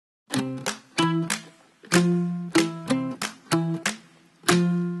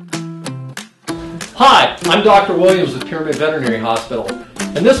Hi, I'm Dr. Williams with Pyramid Veterinary Hospital,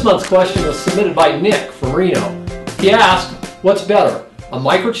 and this month's question was submitted by Nick from Reno. He asked, what's better, a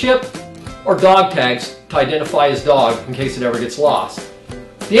microchip or dog tags to identify his dog in case it ever gets lost?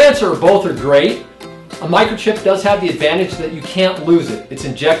 The answer, both are great. A microchip does have the advantage that you can't lose it. It's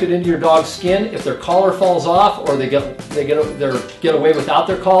injected into your dog's skin. If their collar falls off or they get away without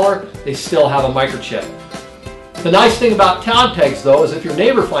their collar, they still have a microchip. The nice thing about dog tags, though, is if your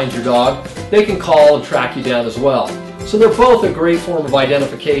neighbor finds your dog, they can call and track you down as well. So they're both a great form of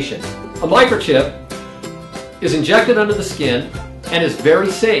identification. A microchip is injected under the skin and is very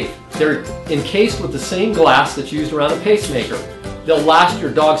safe. They're encased with the same glass that's used around a pacemaker. They'll last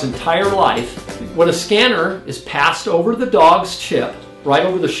your dog's entire life. When a scanner is passed over the dog's chip, right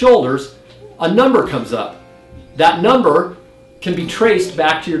over the shoulders, a number comes up. That number can be traced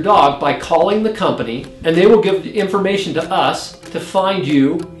back to your dog by calling the company, and they will give the information to us to find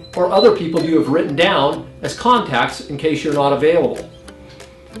you or other people you have written down as contacts in case you're not available.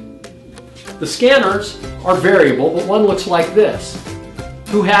 The scanners are variable, but one looks like this.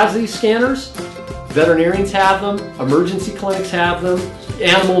 Who has these scanners? Veterinarians have them, emergency clinics have them,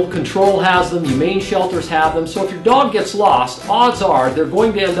 animal control has them, humane shelters have them. So if your dog gets lost, odds are they're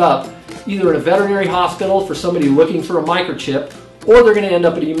going to end up either in a veterinary hospital for somebody looking for a microchip, or they're going to end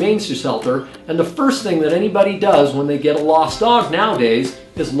up at a humane shelter. And the first thing that anybody does when they get a lost dog nowadays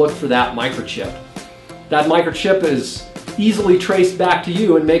is look for that microchip. That microchip is easily traced back to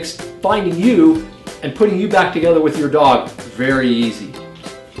you and makes finding you and putting you back together with your dog very easy.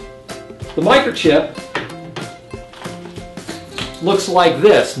 The microchip looks like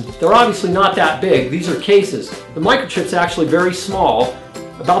this. They're obviously not that big. These are cases. The microchip's actually very small,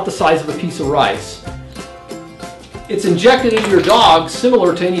 about the size of a piece of rice. It's injected into your dog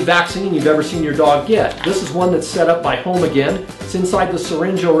similar to any vaccine you've ever seen your dog get. This is one that's set up by Home Again. It's inside the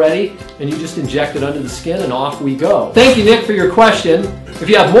syringe already, and you just inject it under the skin and off we go. Thank you, Nick, for your question. If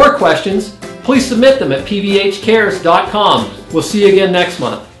you have more questions, please submit them at pvhcares.com. We'll see you again next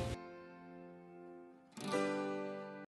month.